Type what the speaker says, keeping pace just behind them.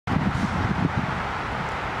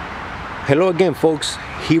Hello again, folks.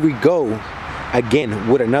 Here we go again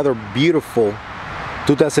with another beautiful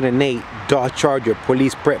 2008 Dodge Charger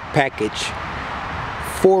police prep package.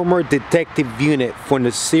 Former detective unit from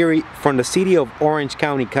the city of Orange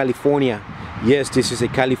County, California. Yes, this is a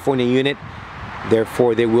California unit,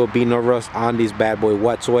 therefore there will be no rust on this bad boy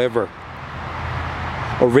whatsoever.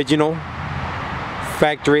 Original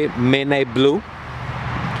factory midnight blue.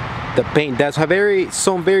 The paint does have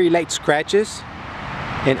some very light scratches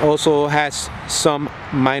and also has some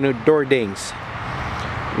minor door dings.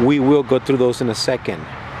 We will go through those in a second.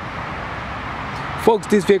 Folks,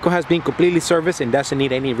 this vehicle has been completely serviced and doesn't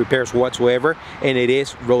need any repairs whatsoever, and it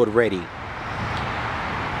is road ready.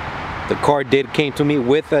 The car came to me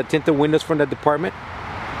with tinted windows from the department.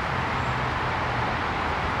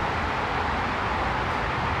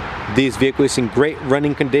 This vehicle is in great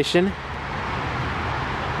running condition,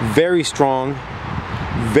 very strong,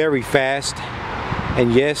 very fast.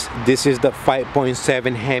 And yes, this is the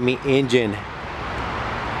 5.7 Hemi engine.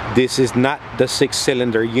 This is not the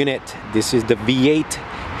 6-cylinder unit. This is the V8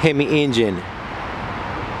 Hemi engine.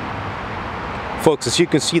 Folks, as you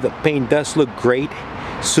can see, the paint does look great.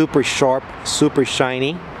 Super sharp, super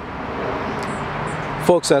shiny.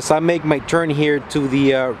 Folks, as I make my turn here to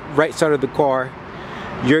the right side of the car,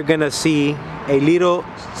 you're gonna see a little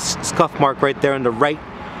scuff mark right there on the right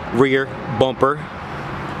rear bumper.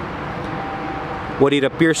 What it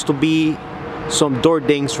appears to be some door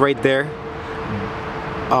dings right there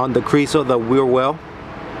on the crease of the wheel well.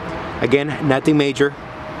 Again, nothing major.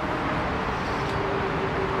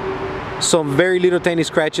 Some very little tiny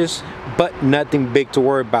scratches, but nothing big to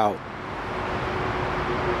worry about.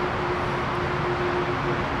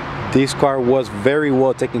 This car was very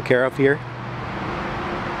well taken care of here.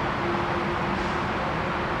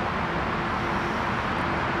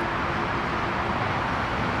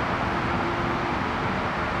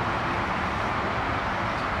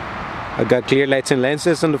 I got clear lights and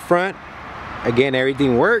lenses on the front. Again,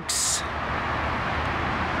 everything works.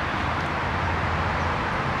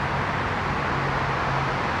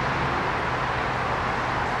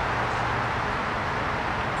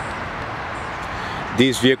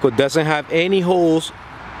 This vehicle doesn't have any holes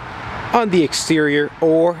on the exterior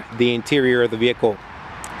or the interior of the vehicle.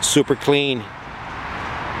 Super clean.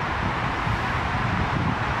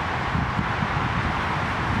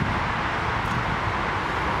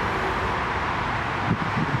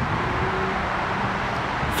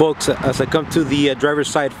 Folks, as I come to the driver's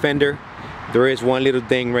side fender, there is one little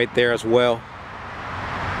thing right there as well.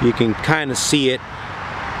 You can kind of see it.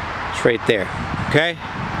 It's right there. Okay?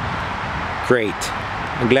 Great.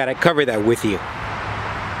 I'm glad I covered that with you.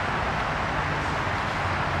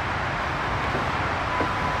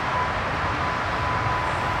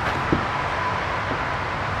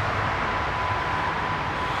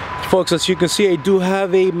 Folks, as you can see, I do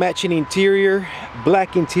have a matching interior,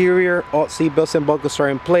 black interior. All seat belts and buckles are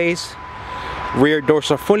in place. Rear doors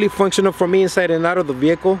are fully functional from inside and out of the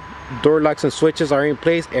vehicle. Door locks and switches are in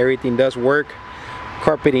place. Everything does work.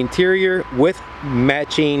 Carpet interior with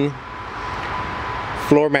matching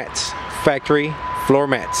floor mats, factory floor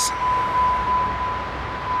mats.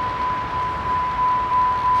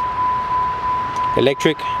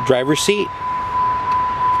 Electric driver's seat.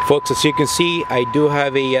 Folks, as you can see, I do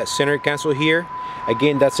have a center console here.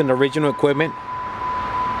 Again, that's an original equipment.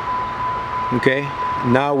 Okay,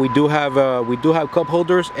 now we do have cup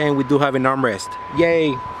holders and we do have an armrest.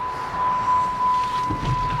 Yay!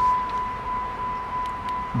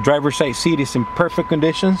 Driver's side seat is in perfect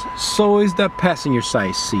conditions. So is the passenger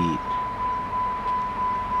side seat.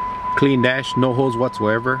 Clean dash, no holes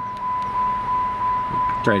whatsoever.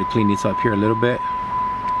 Try to clean this up here a little bit.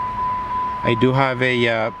 I do have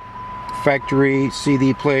a factory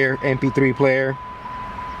CD player, MP3 player.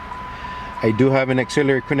 I do have an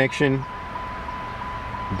auxiliary connection.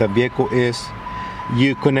 The vehicle is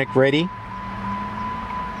Uconnect ready.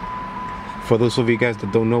 For those of you guys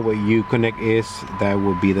that don't know what Uconnect is, that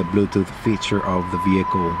will be the Bluetooth feature of the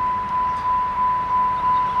vehicle.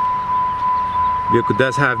 Vehicle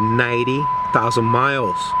does have 90,000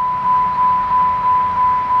 miles.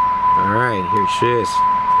 Alright, here she is.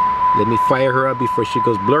 Let me fire her up before she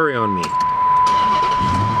goes blurry on me.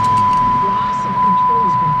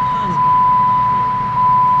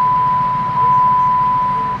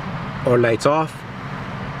 All lights off.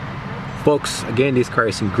 Folks, again, this car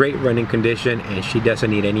is in great running condition and she doesn't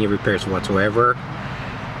need any repairs whatsoever.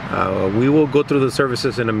 We will go through the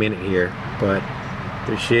services in a minute here, but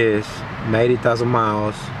there she is, 90,000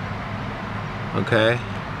 miles. Okay.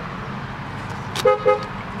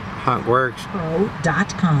 How it works.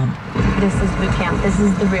 Pro.com. this is boot camp. This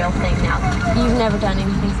is the real thing now. You've never done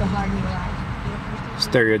anything so hard in your life.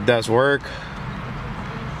 Stereo does work.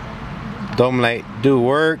 Dome light do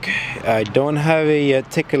work. I don't have a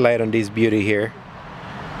ticket light on this beauty here.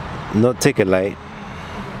 No ticket light.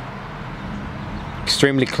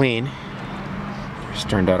 Extremely clean. Just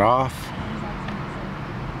turn that off.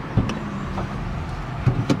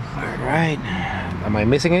 Alright. Am I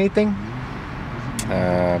missing anything?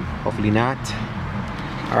 Hopefully not.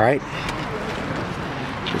 Alright.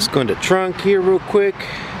 Let's go in the trunk here real quick.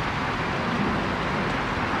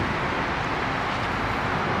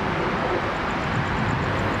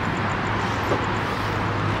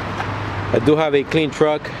 I do have a clean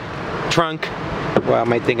trunk. Why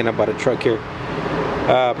am I thinking about a truck here?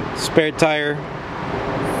 Spare tire,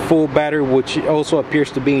 full battery, which also appears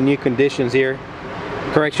to be in new conditions here.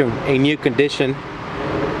 Correction, a new condition.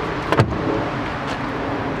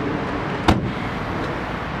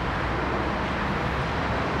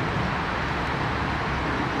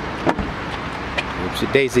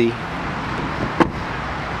 Oopsie daisy.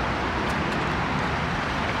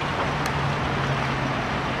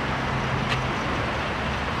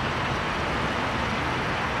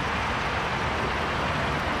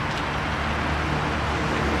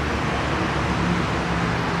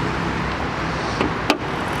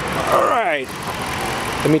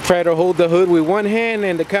 Let me try to hold the hood with one hand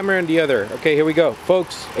and the camera in the other. Okay, here we go.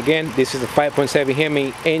 Folks, again, this is a 5.7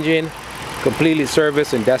 Hemi engine, completely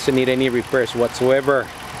serviced and doesn't need any repairs whatsoever.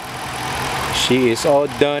 She is all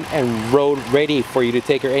done and road ready for you to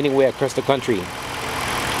take her anywhere across the country.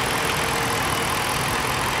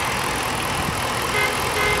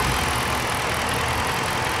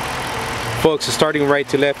 Folks, starting right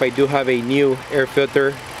to left, I do have a new air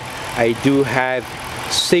filter. I do have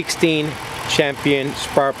 16 Champion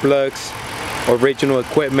spark plugs, original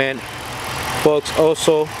equipment. Folks,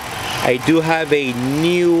 also I do have a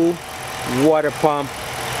new water pump,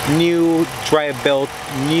 new dry belt,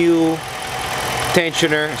 new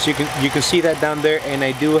tensioner, so you can see that down there, and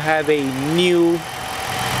I do have a new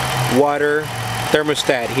water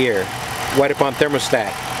thermostat here, water pump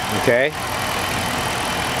thermostat. Okay,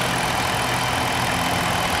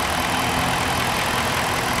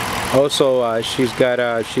 also she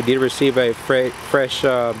did receive a fresh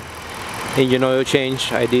engine oil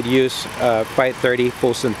change. I did use 530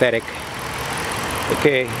 full synthetic.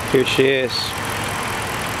 Okay, here she is.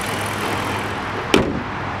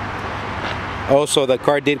 Also, the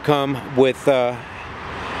car did come with a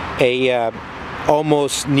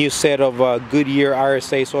almost new set of Goodyear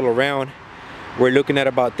RSAs all around. We're looking at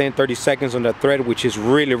about 10-30 seconds on the thread, which is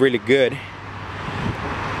really good.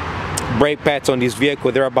 Brake pads on this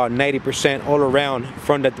vehicle, they're about 90% all around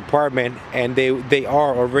from the department, and they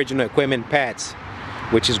are original equipment pads,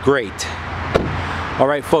 which is great.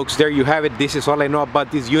 Alright folks, there you have it. This is all I know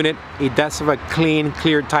about this unit. It does have a clean,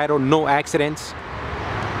 clear title, no accidents.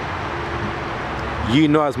 You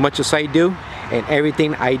know as much as I do, and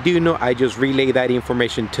everything I do know, I just relay that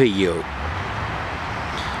information to you.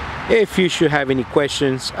 If you should have any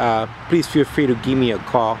questions, please feel free to give me a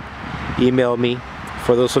call, email me.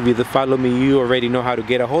 For those of you that follow me, you already know how to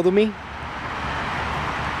get a hold of me.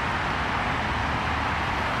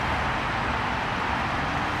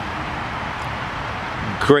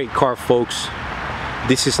 Great car, folks.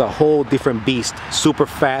 This is a whole different beast. Super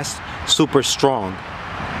fast, super strong.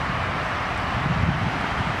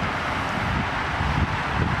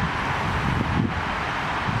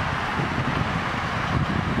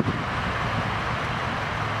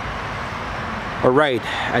 Alright,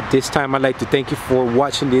 at this time I'd like to thank you for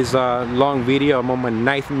watching this long video. I'm on my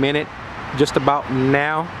 9th minute, just about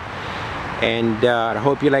now, and I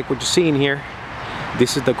hope you like what you're seeing here.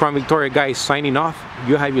 This is the Crown Victoria guy signing off.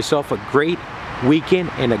 You have yourself a great weekend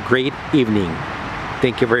and a great evening.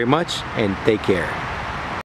 Thank you very much, and take care.